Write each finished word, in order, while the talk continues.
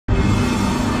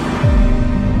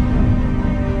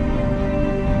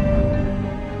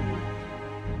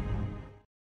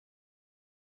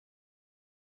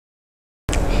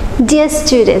Dear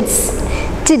students,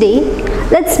 today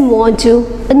let's move on to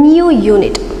a new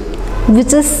unit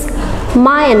which is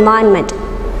My Environment,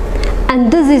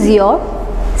 and this is your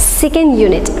second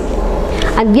unit,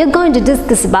 and we are going to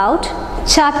discuss about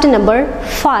chapter number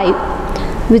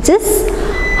 5, which is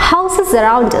houses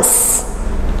around us.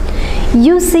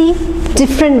 You see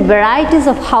different varieties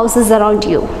of houses around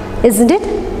you, isn't it?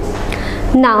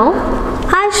 Now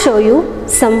I'll show you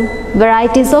some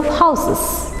varieties of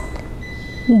houses.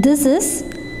 This is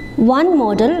one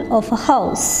model of a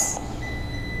house.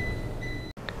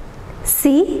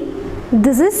 See,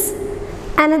 this is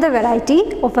another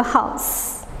variety of a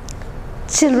house.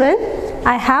 Children,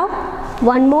 I have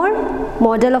one more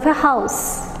model of a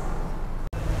house.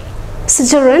 So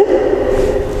children,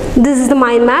 this is the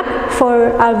mind map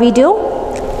for our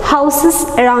video, Houses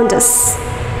Around Us.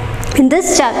 In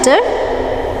this chapter,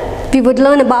 we would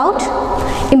learn about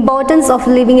importance of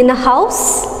living in a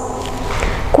house,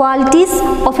 qualities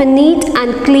of a neat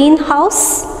and clean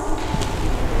house,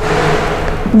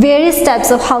 various types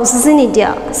of houses in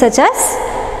India such as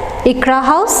Ikra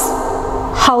house,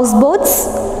 houseboats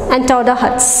and Tauda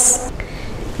huts.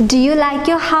 Do you like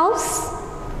your house?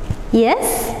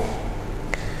 Yes?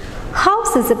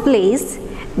 House is a place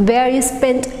where you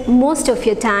spend most of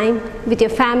your time with your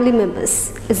family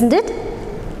members, isn't it?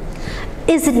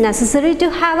 Is it necessary to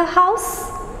have a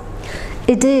house?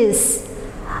 It is.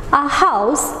 A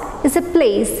house is a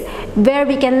place where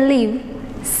we can live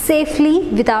safely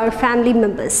with our family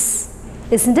members,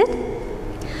 isn't it?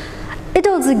 It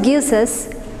also gives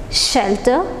us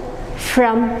shelter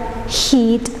from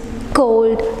heat,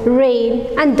 cold,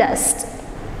 rain and dust.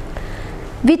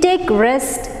 We take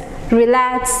rest,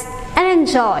 relax and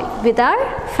enjoy with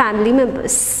our family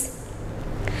members.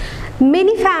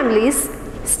 Many families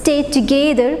stay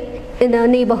together in a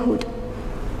neighborhood.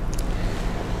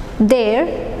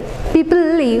 There, people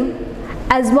live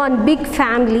as one big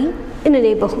family in a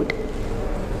neighborhood.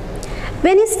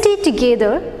 When you stay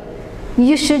together,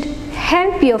 you should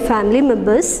help your family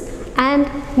members and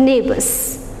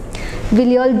neighbors. Will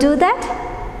you all do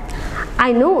that?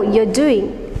 I know you're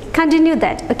doing. Continue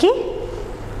that, okay?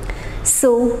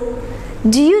 So,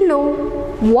 do you know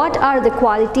what are the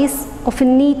qualities of a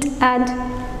neat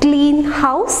and clean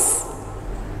house?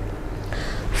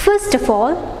 First of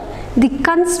all, the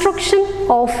construction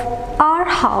of our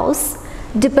house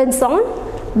depends on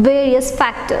various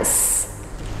factors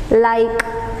like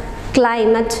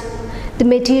climate, the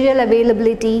material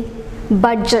availability,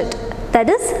 budget, that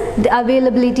is the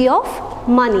availability of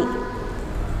money.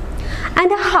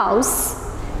 And a house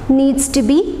needs to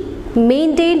be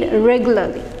maintained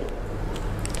regularly.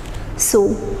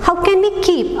 So, how can we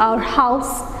keep our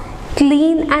house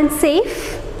clean and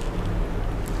safe?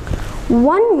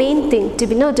 One main thing to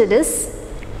be noted is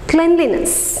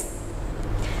cleanliness.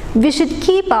 We should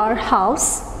keep our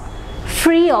house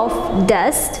free of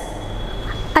dust,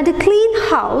 and a clean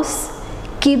house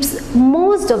keeps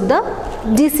most of the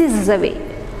diseases away.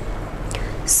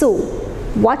 So,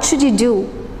 what should you do?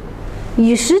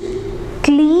 You should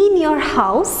clean your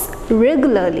house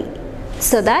regularly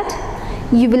so that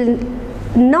you will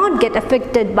not get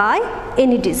affected by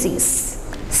any disease.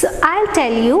 So, I'll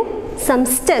tell you some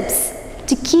steps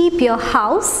to keep your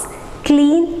house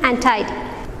clean and tidy.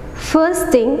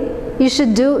 First thing you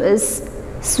should do is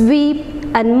sweep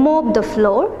and mop the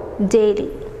floor daily.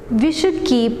 We should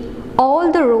keep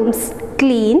all the rooms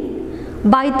clean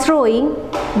by throwing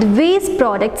the waste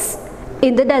products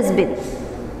in the dustbin.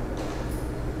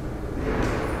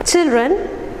 Children,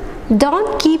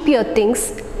 don't keep your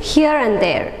things here and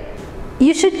there.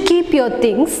 You should keep your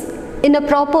things in a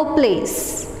proper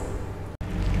place.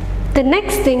 The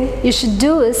next thing you should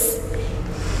do is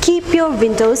keep your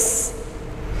windows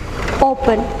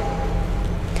open.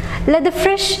 Let the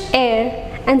fresh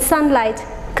air and sunlight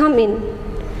come in.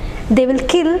 They will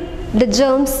kill the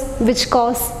germs which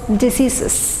cause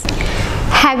diseases.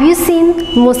 Have you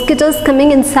seen mosquitoes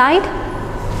coming inside?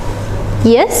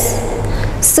 Yes?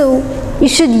 So you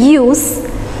should use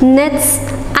nets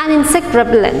and insect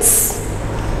repellents.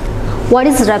 What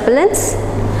is repellents?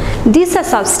 These are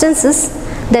substances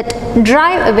that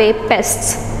drive away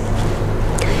pests.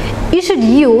 You should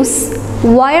use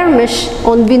wire mesh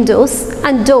on windows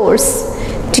and doors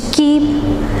to keep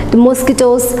the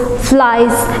mosquitoes,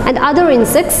 flies and other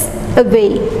insects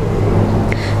away.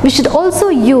 We should also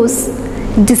use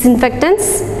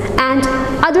disinfectants and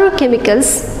other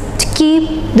chemicals to keep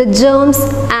the germs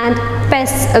and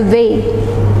pests away.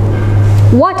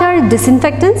 What are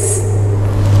disinfectants?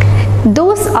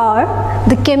 Those are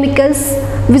the chemicals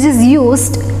which is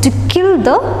used to kill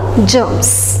the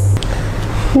germs.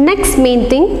 Next main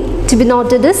thing to be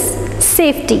noted is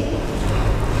safety.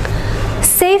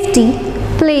 Safety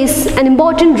plays an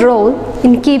important role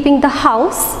in keeping the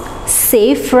house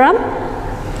safe from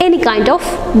any kind of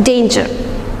danger.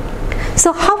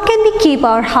 So how can we keep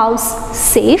our house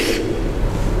safe?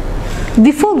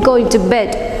 Before going to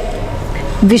bed,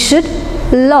 we should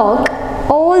lock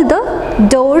all the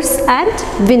doors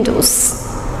and windows.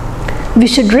 We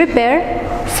should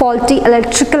repair faulty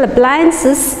electrical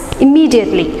appliances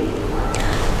immediately.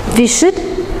 We should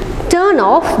turn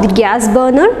off the gas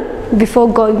burner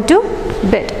before going to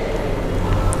bed.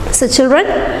 So children,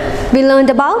 we learned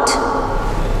about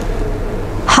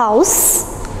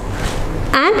house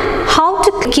and how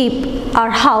to keep our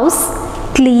house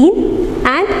clean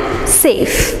and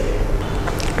safe.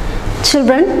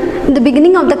 Children, in the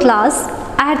beginning of the class,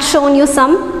 I had shown you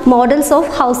some models of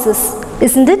houses,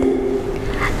 isn't it?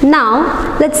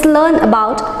 Now, let's learn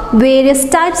about various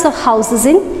types of houses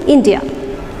in India.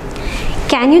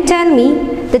 Can you tell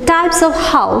me the types of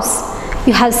house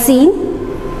you have seen?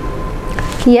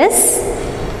 Yes?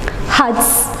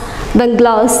 Huts,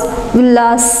 bungalows,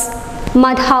 villas,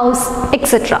 mud house,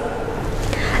 etc.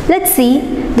 Let's see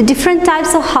the different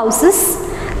types of houses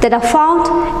that are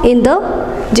found in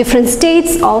the different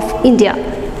states of India.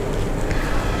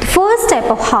 The first type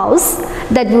of house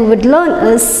that we would learn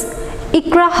is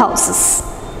Ikra houses.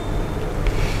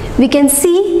 We can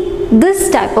see this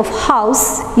type of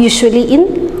house usually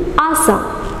in Assam.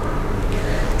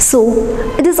 So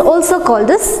it is also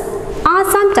called as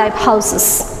Assam type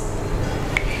houses.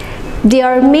 They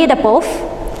are made up of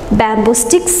bamboo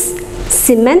sticks,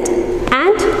 cement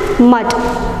and mud.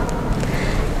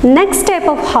 Next type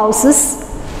of houses,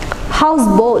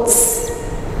 houseboats.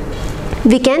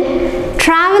 We can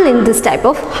travel in this type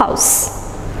of house.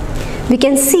 We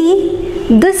can see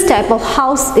this type of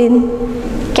house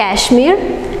in Kashmir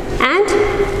and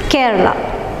Kerala.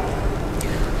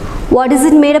 What is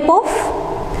it made up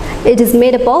of? It is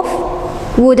made up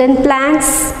of wooden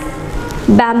planks,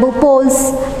 bamboo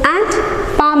poles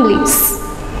and palm leaves.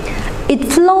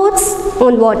 It floats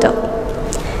on water.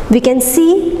 We can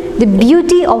see the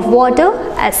beauty of water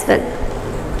as well.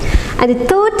 And the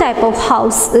third type of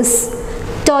house is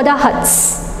Toda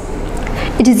huts.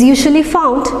 It is usually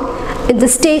found in the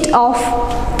state of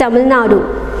Tamil Nadu,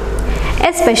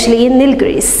 especially in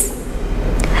Nilgiris.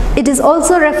 It is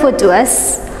also referred to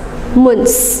as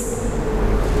muns.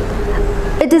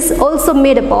 It is also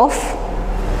made up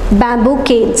of bamboo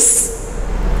canes.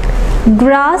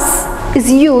 Grass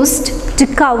is used to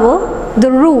cover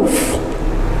the roof.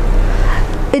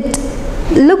 It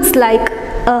looks like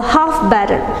a half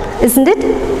barrel, isn't it?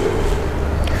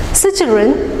 So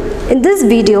children, in this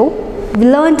video, we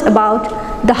learned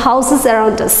about the houses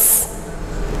around us.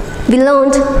 We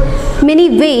learned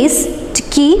many ways to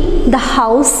keep the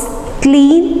house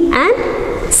clean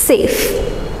and safe.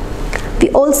 We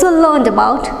also learned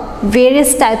about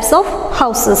various types of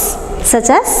houses such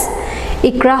as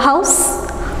Ikra house,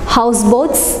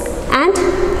 houseboats and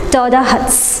Toda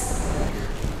huts.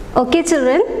 Okay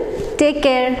children, take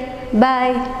care.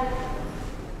 Bye.